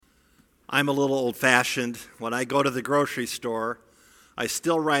I'm a little old-fashioned. When I go to the grocery store, I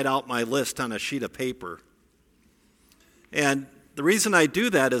still write out my list on a sheet of paper. And the reason I do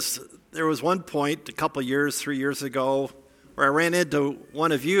that is there was one point a couple years, 3 years ago, where I ran into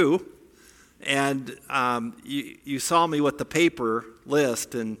one of you, and you saw me with the paper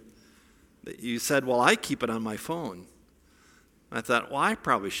list, and you said, well, I keep it on my phone. I thought, well, I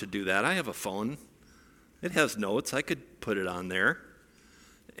probably should do that. I have a phone. It has notes. I could put it on there.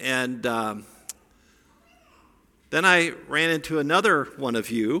 And then I ran into another one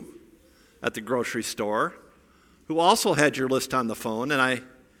of you at the grocery store who also had your list on the phone. And I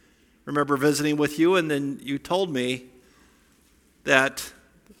remember visiting with you, and then you told me that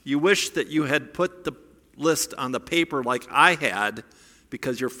you wished that you had put the list on the paper like I had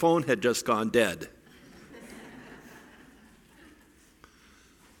because your phone had just gone dead.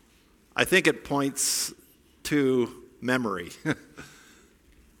 I think it points to memory.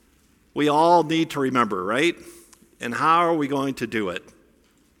 We all need to remember, right? And how are we going to do it?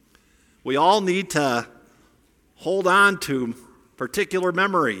 We all need to hold on to particular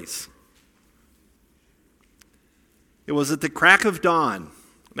memories. It was at the crack of dawn.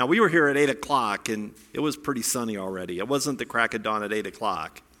 Now, we were here at 8 o'clock, and it was pretty sunny already. It wasn't the crack of dawn at 8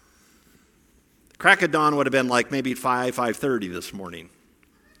 o'clock. The crack of dawn would have been like maybe 5:30 this morning.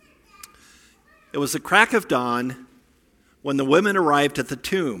 It was the crack of dawn when the women arrived at the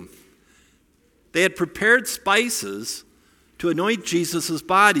tomb. They had prepared spices to anoint Jesus'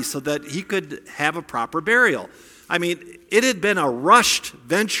 body so that he could have a proper burial. I mean, it had been a rushed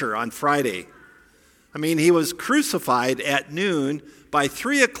venture on Friday. I mean, he was crucified at noon. By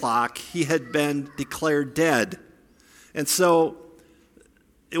 3 o'clock, he had been declared dead. And so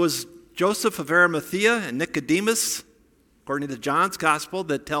it was Joseph of Arimathea and Nicodemus, according to John's gospel,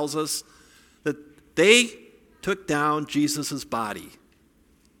 that tells us that they took down Jesus' body.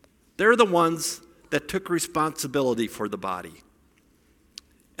 They're the ones that took responsibility for the body.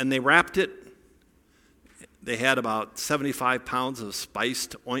 And they wrapped it. They had about 75 pounds of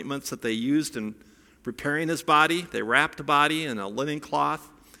spiced ointments that they used in preparing his body. They wrapped the body in a linen cloth,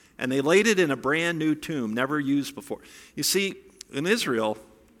 and they laid it in a brand new tomb, never used before. You see, in Israel,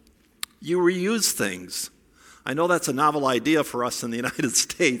 you reuse things. I know that's a novel idea for us in the United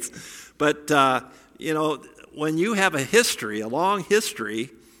States, but when you have a history, a long history,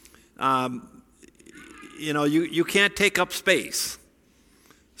 you can't take up space.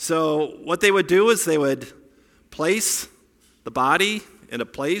 So what they would do is they would place the body in a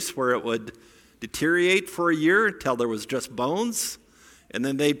place where it would deteriorate for a year until there was just bones, and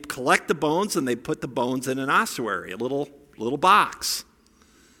then they'd collect the bones and they'd put the bones in an ossuary, a little box,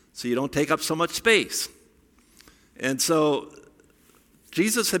 so you don't take up so much space. And so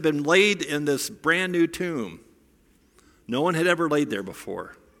Jesus had been laid in this brand new tomb. No one had ever laid there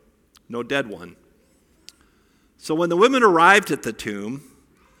before. No dead one. So when the women arrived at the tomb,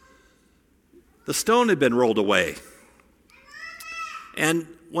 the stone had been rolled away. And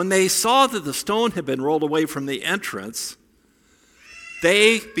when they saw that the stone had been rolled away from the entrance,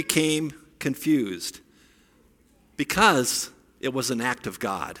 they became confused because it was an act of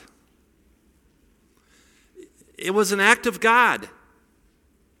God. It was an act of God.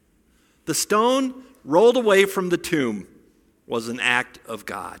 The stone rolled away from the tomb was an act of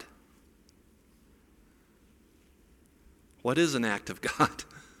God. What is an act of God?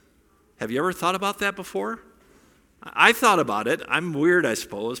 Have you ever thought about that before? I thought about it. I'm weird, I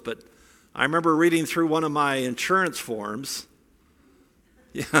suppose, but I remember reading through one of my insurance forms.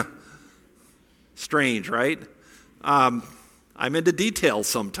 Yeah, strange, right? I'm into details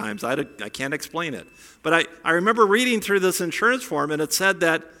sometimes. I can't explain it. But I remember reading through this insurance form, and it said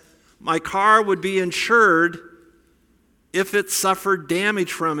that my car would be insured if it suffered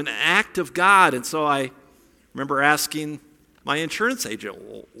damage from an act of God. And so I remember asking my insurance agent,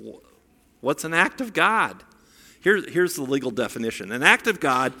 what's an act of God? Here's the legal definition. An act of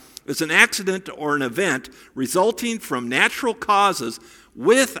God is an accident or an event resulting from natural causes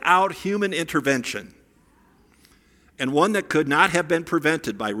without human intervention, and one that could not have been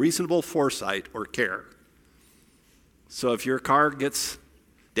prevented by reasonable foresight or care. So if your car gets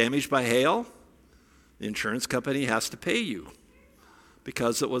damaged by hail, the insurance company has to pay you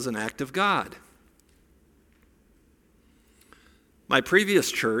because it was an act of God. My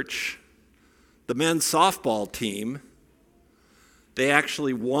previous church, the men's softball team, they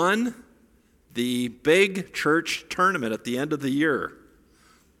actually won the big church tournament at the end of the year.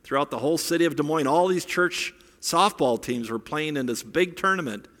 Throughout the whole city of Des Moines, all these church softball teams were playing in this big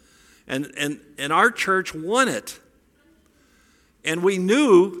tournament. And our church won it. And we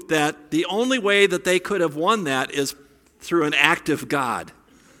knew that the only way that they could have won that is through an act of God.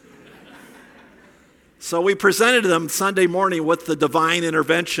 So we presented them Sunday morning with the Divine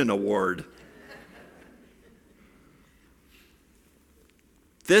Intervention Award.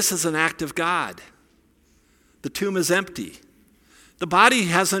 This is an act of God. The tomb is empty. The body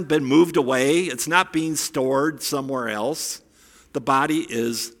hasn't been moved away. It's not being stored somewhere else. The body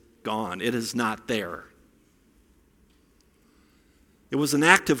is gone. It is not there. It was an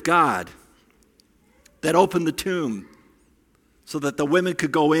act of God that opened the tomb so that the women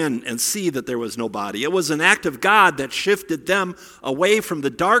could go in and see that there was no body. It was an act of God that shifted them away from the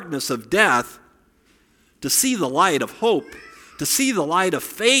darkness of death to see the light of hope, to see the light of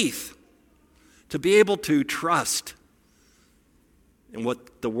faith, to be able to trust in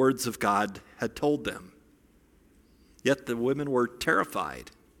what the words of God had told them. Yet the women were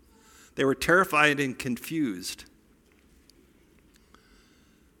terrified. They were terrified and confused.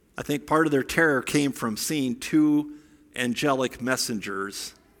 I think part of their terror came from seeing two angelic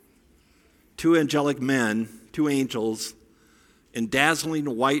messengers, two angelic men, two angels in dazzling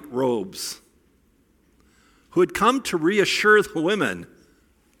white robes who had come to reassure the women,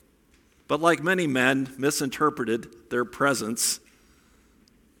 but like many men, misinterpreted their presence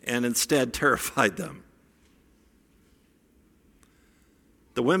and instead terrified them.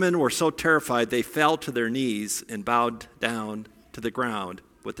 The women were so terrified they fell to their knees and bowed down to the ground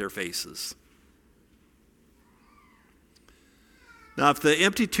with their faces. Now, if the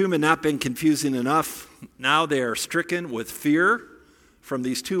empty tomb had not been confusing enough, now they are stricken with fear from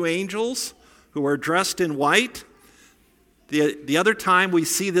these two angels who are dressed in white. The other time we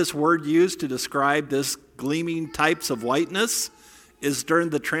see this word used to describe this gleaming types of whiteness is during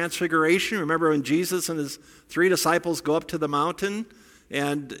the transfiguration. Remember when Jesus and his three disciples go up to the mountain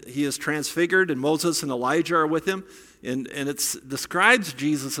and he is transfigured and Moses and Elijah are with him, and it describes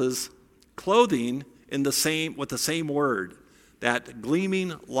Jesus' clothing with the same word, that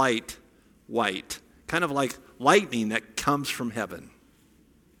gleaming light, white, kind of like lightning that comes from heaven.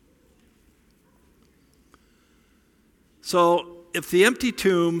 So if the empty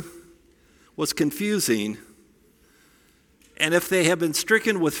tomb was confusing, and if they have been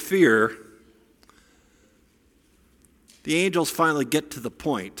stricken with fear, the angels finally get to the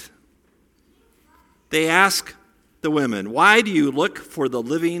point. They ask the women, "Why do you look for the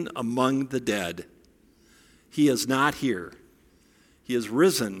living among the dead? He is not here. He is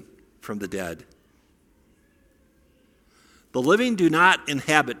risen from the dead." The living do not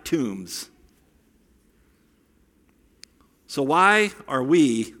inhabit tombs. So why are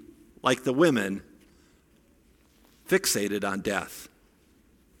we, like the women, fixated on death?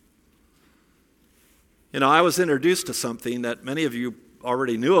 You know, I was introduced to something that many of you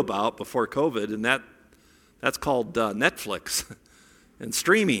already knew about before COVID, and that's called Netflix and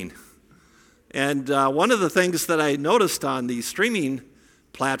streaming. And one of the things that I noticed on these streaming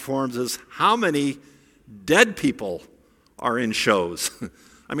platforms is how many dead people are in shows.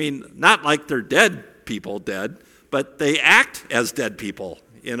 I mean, not like they're dead, but they act as dead people.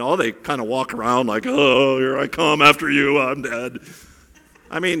 You know, they kind of walk around like, "Oh, here I come after you, I'm dead."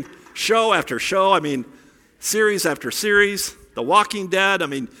 I mean, show after show, series after series, The Walking Dead.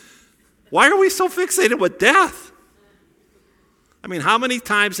 Why are we so fixated with death? How many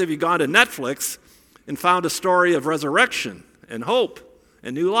times have you gone to Netflix and found a story of resurrection and hope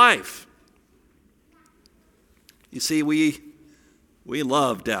and new life? You see, we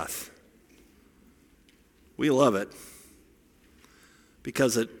love death. We love it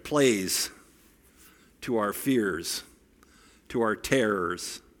because it plays to our fears, to our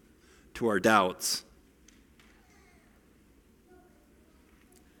terrors, to our doubts.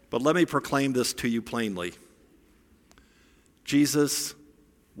 But let me proclaim this to you plainly. Jesus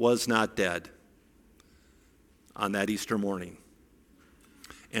was not dead on that Easter morning.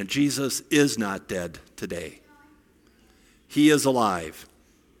 And Jesus is not dead today. He is alive.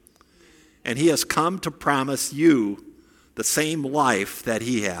 And he has come to promise you the same life that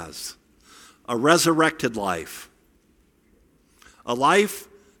he has. A resurrected life. A life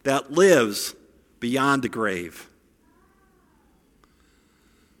that lives beyond the grave.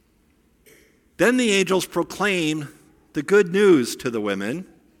 Then the angels proclaim the good news to the women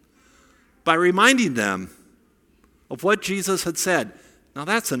by reminding them of what Jesus had said. Now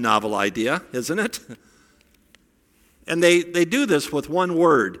that's a novel idea, isn't it? And they do this with one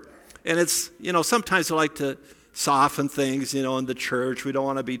word. And it's, sometimes they like to soften things, in the church. We don't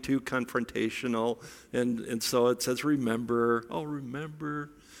want to be too confrontational. And so it says, remember. Oh, remember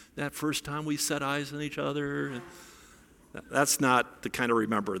that first time we set eyes on each other. That's not the kind of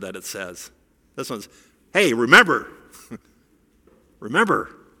remember that it says. This one's, hey, remember.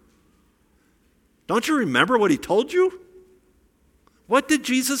 Remember. Don't you remember what he told you? What did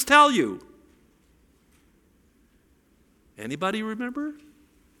Jesus tell you? Anybody remember?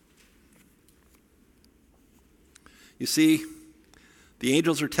 You see, the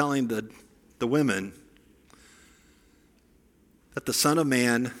angels are telling the women that the Son of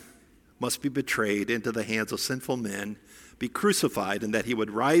Man must be betrayed into the hands of sinful men, be crucified, and that he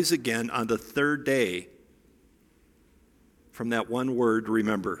would rise again on the third day. From that one word,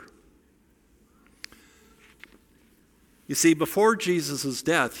 remember. You see, before Jesus'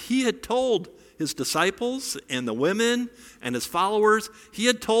 death, he had told his disciples and the women and his followers, he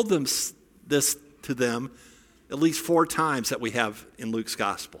had told them this to them at least 4 times that we have in Luke's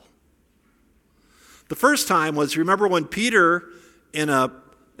gospel. The first time was, remember when Peter, in a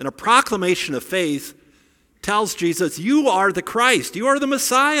proclamation of faith, tells Jesus, you are the Christ, you are the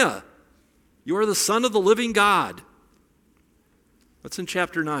Messiah, you are the Son of the living God. That's in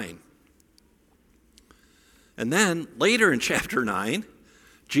chapter 9. And then later in chapter 9,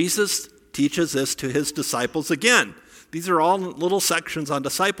 Jesus teaches this to his disciples again. These are all little sections on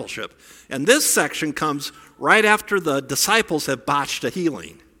discipleship. And this section comes right after the disciples have botched a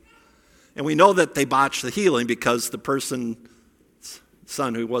healing. And we know that they botched the healing because the person's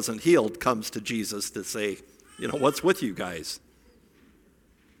son who wasn't healed comes to Jesus to say, what's with you guys?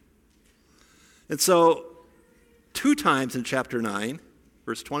 And so 2 times in chapter 9,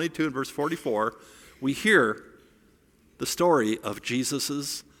 verse 22 and verse 44, we hear the story of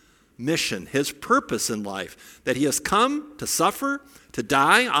Jesus' mission, his purpose in life, that he has come to suffer, to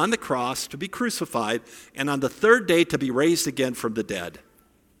die on the cross, to be crucified, and on the third day to be raised again from the dead.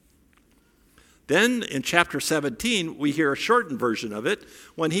 Then in chapter 17, we hear a shortened version of it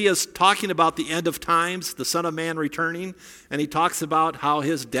when he is talking about the end of times, the Son of Man returning, and he talks about how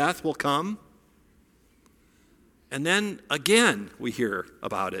his death will come. And then again, we hear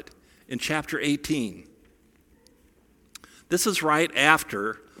about it in chapter 18. This is right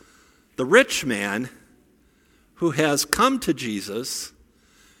after the rich man who has come to Jesus,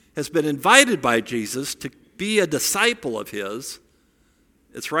 has been invited by Jesus to be a disciple of his.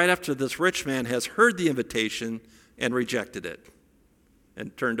 It's right after this rich man has heard the invitation and rejected it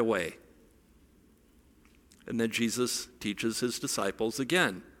and turned away. And then Jesus teaches his disciples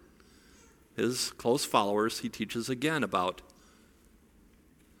again. His close followers, he teaches again about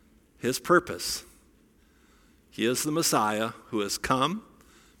his purpose. He is the Messiah who has come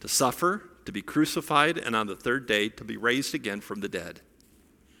to suffer, to be crucified, and on the third day to be raised again from the dead.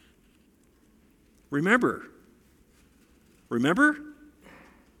 Remember?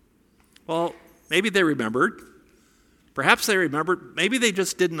 Well, maybe they remembered. Perhaps they remembered. Maybe they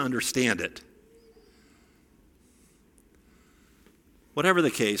just didn't understand it. Whatever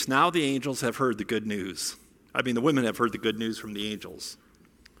the case, now the angels have heard the good news. The women have heard the good news from the angels.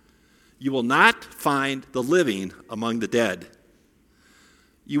 You will not find the living among the dead.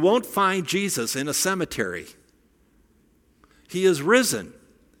 You won't find Jesus in a cemetery. He is risen.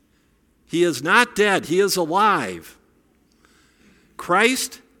 He is not dead. He is alive.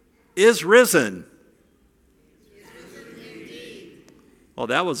 Christ is risen. Well,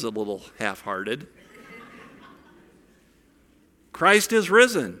 that was a little half-hearted. Christ is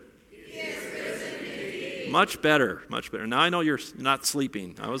risen. He is risen indeed. Much better. Now I know you're not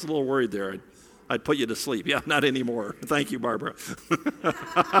sleeping. I was a little worried there. I'd put you to sleep. Yeah, not anymore. Thank you, Barbara.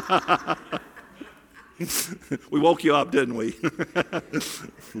 We woke you up, didn't we?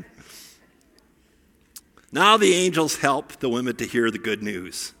 Now the angels help the women to hear the good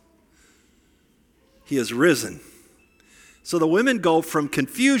news. He is risen. So the women go from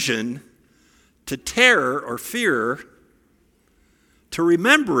confusion to terror or fear to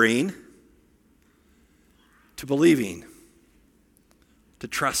remembering to believing to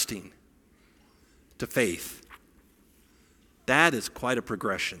trusting to faith. That is quite a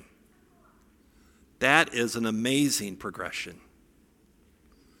progression. That is an amazing progression.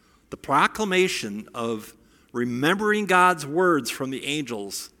 The proclamation of remembering God's words from the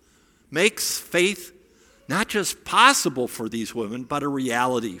angels makes faith not just possible for these women, but a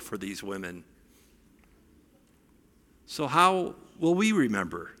reality for these women. So how will we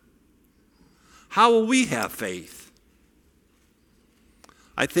remember? How will we have faith?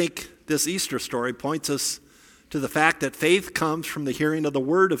 I think this Easter story points us to the fact that faith comes from the hearing of the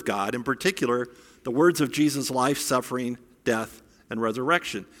Word of God, in particular, the words of Jesus' life, suffering, death, and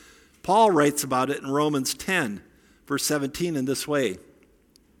resurrection. Paul writes about it in Romans 10, verse 17, in this way.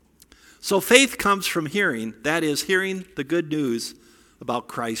 So faith comes from hearing, that is, hearing the good news about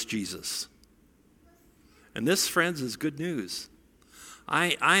Christ Jesus. And this, friends, is good news.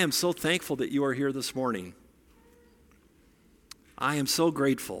 I am so thankful that you are here this morning. I am so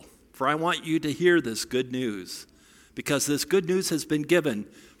grateful, for I want you to hear this good news, because this good news has been given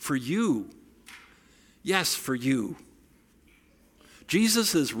for you. Yes, for you.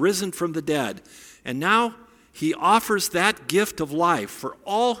 Jesus is risen from the dead, and now he offers that gift of life for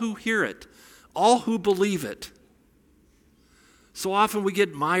all who hear it, all who believe it. So often we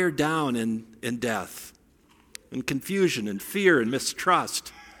get mired down in death, in confusion, and fear, and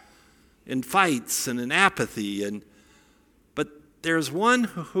mistrust, in fights, and in apathy. But there's one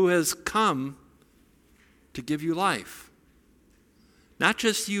who has come to give you life. Not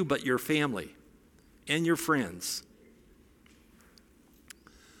just you, but your family and your friends.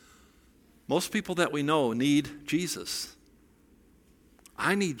 Most people that we know need Jesus.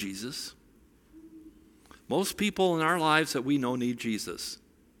 I need Jesus. Most people in our lives that we know need Jesus.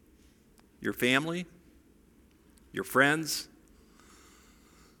 Your family, your friends.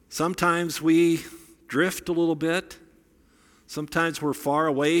 Sometimes we drift a little bit. Sometimes we're far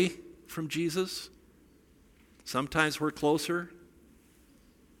away from Jesus. Sometimes we're closer.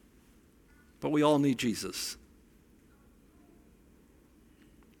 But we all need Jesus.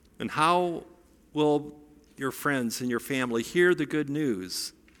 And how will your friends and your family hear the good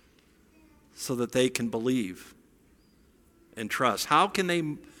news so that they can believe and trust? How can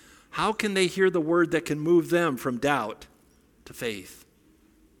they hear the word that can move them from doubt to faith?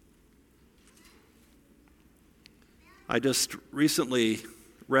 I just recently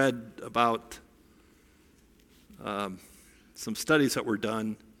read about some studies that were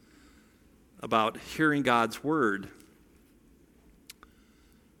done about hearing God's word.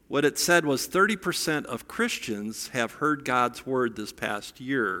 What it said was 30% of Christians have heard God's word this past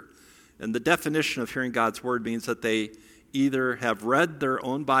year. And the definition of hearing God's word means that they either have read their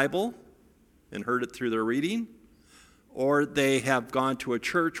own Bible and heard it through their reading, or they have gone to a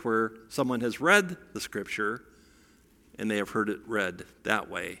church where someone has read the scripture and they have heard it read that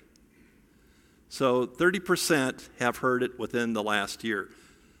way. So 30% have heard it within the last year.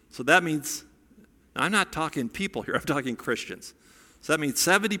 So that means, I'm not talking people here, I'm talking Christians. So that means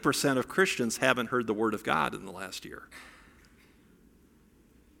 70% of Christians haven't heard the word of God in the last year.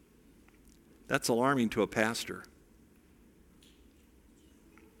 That's alarming to a pastor.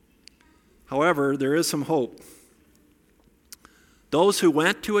 However, there is some hope. Those who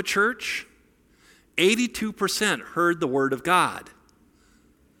went to a church, 82% heard the word of God.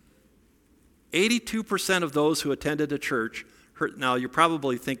 82% of those who attended a church heard. Now, you're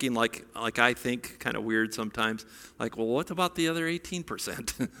probably thinking like I think, kind of weird sometimes, like, well, what about the other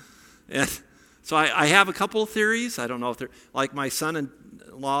 18%? And so I have a couple of theories. I don't know if they're, like my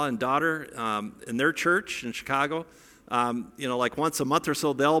son-in-law and daughter in their church in Chicago, like once a month or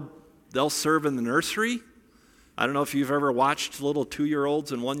so, they'll serve in the nursery. I don't know if you've ever watched little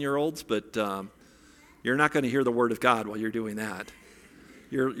 2-year-olds and 1-year-olds, but you're not going to hear the word of God while you're doing that.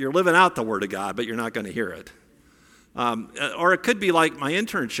 You're living out the word of God, but you're not going to hear it. Or it could be like my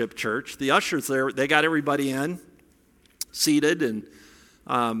internship church. The ushers there, they got everybody in, seated, and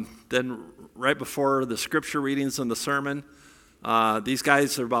then right before the scripture readings and the sermon, these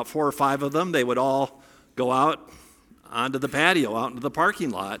guys, there are about 4 or 5 of them, they would all go out onto the patio, out into the parking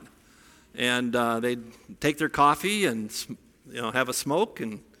lot, and they'd take their coffee and have a smoke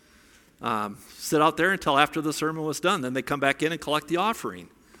and sit out there until after the sermon was done. Then they come back in and collect the offering.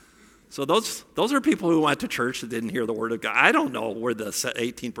 So those are people who went to church that didn't hear the word of God. I don't know where the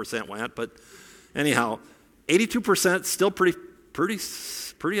 18% went, but anyhow, 82% still pretty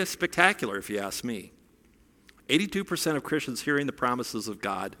spectacular if you ask me. 82% of Christians hearing the promises of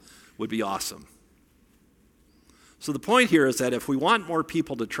God would be awesome. So the point here is that if we want more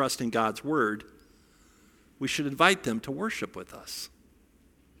people to trust in God's word, we should invite them to worship with us.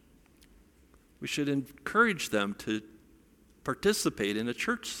 We should encourage them to participate in a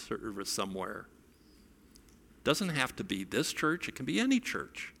church service somewhere. It doesn't have to be this church. It can be any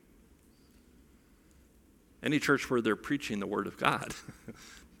church. Any church where they're preaching the word of God.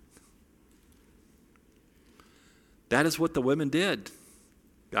 That is what the women did.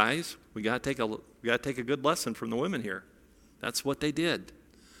 Guys, we got to take a good lesson from the women here. That's what they did.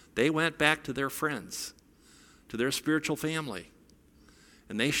 They went back to their friends, to their spiritual family,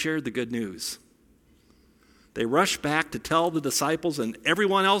 and they shared the good news. They rushed back to tell the disciples and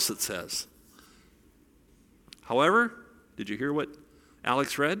everyone else, it says. However, did you hear what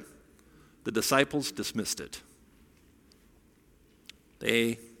Alex read? The disciples dismissed it.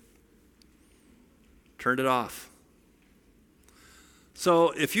 They turned it off.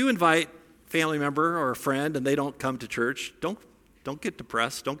 So if you invite a family member or a friend and they don't come to church, don't get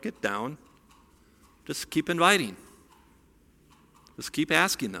depressed, don't get down. Just keep inviting. Just keep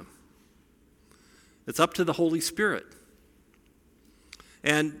asking them. It's up to the Holy Spirit.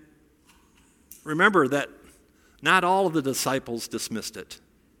 And remember that not all of the disciples dismissed it.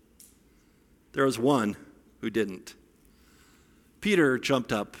 There was one who didn't. Peter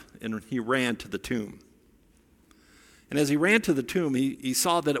jumped up and he ran to the tomb. And as he ran to the tomb, he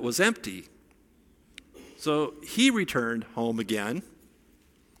saw that it was empty. So he returned home again.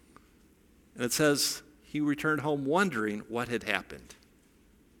 And it says he returned home wondering what had happened.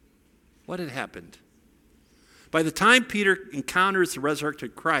 What had happened? By the time Peter encounters the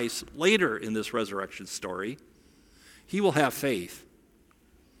resurrected Christ later in this resurrection story, he will have faith.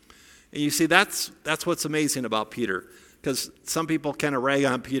 And you see, that's what's amazing about Peter, because some people kind of rag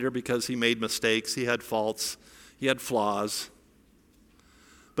on Peter because he made mistakes, he had faults, he had flaws.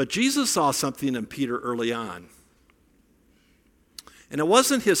 But Jesus saw something in Peter early on. And it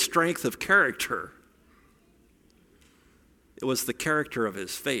wasn't his strength of character. It was the character of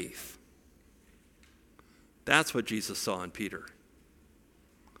his faith. That's what Jesus saw in Peter.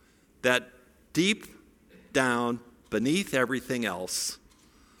 That deep down, beneath everything else,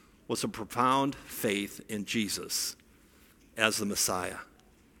 was a profound faith in Jesus as the Messiah.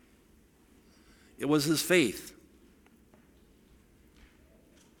 It was his faith.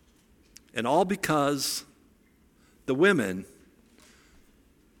 And all because the women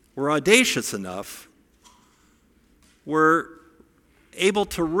were audacious enough, were able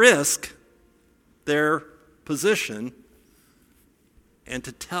to risk their position and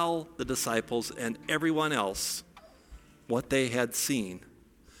to tell the disciples and everyone else what they had seen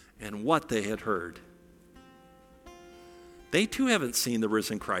and what they had heard. They too haven't seen the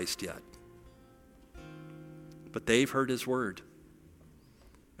risen Christ yet, but they've heard his word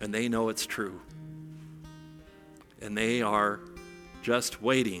and they know it's true, and they are just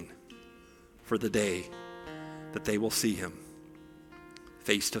waiting for the day that they will see him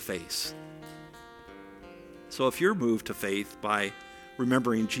face to face. So if you're moved to faith by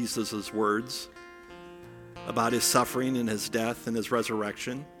remembering Jesus' words about his suffering and his death and his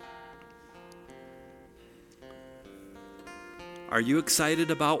resurrection, are you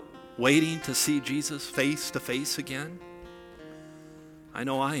excited about waiting to see Jesus face to face again? I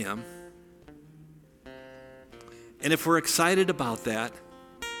know I am. And if we're excited about that,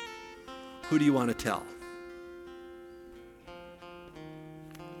 who do you want to tell?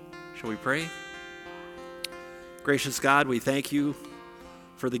 Shall we pray? Gracious God, we thank you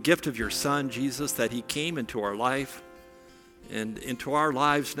for the gift of your Son, Jesus, that he came into our life and into our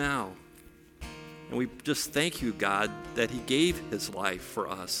lives now. And we just thank you, God, that he gave his life for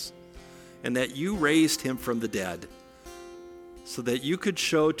us and that you raised him from the dead so that you could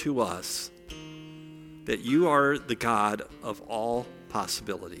show to us that you are the God of all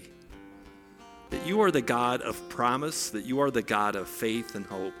possibility, that you are the God of promise, that you are the God of faith and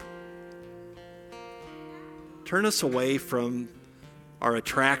hope. Turn us away from our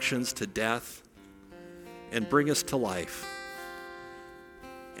attractions to death and bring us to life.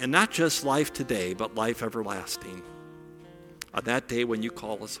 And not just life today, but life everlasting on that day when you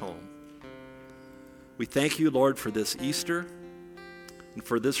call us home. We thank you, Lord, for this Easter and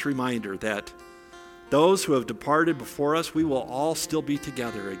for this reminder that those who have departed before us, we will all still be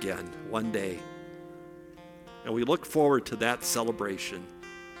together again one day. And we look forward to that celebration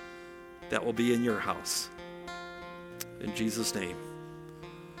that will be in your house. In Jesus' name,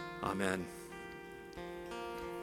 amen.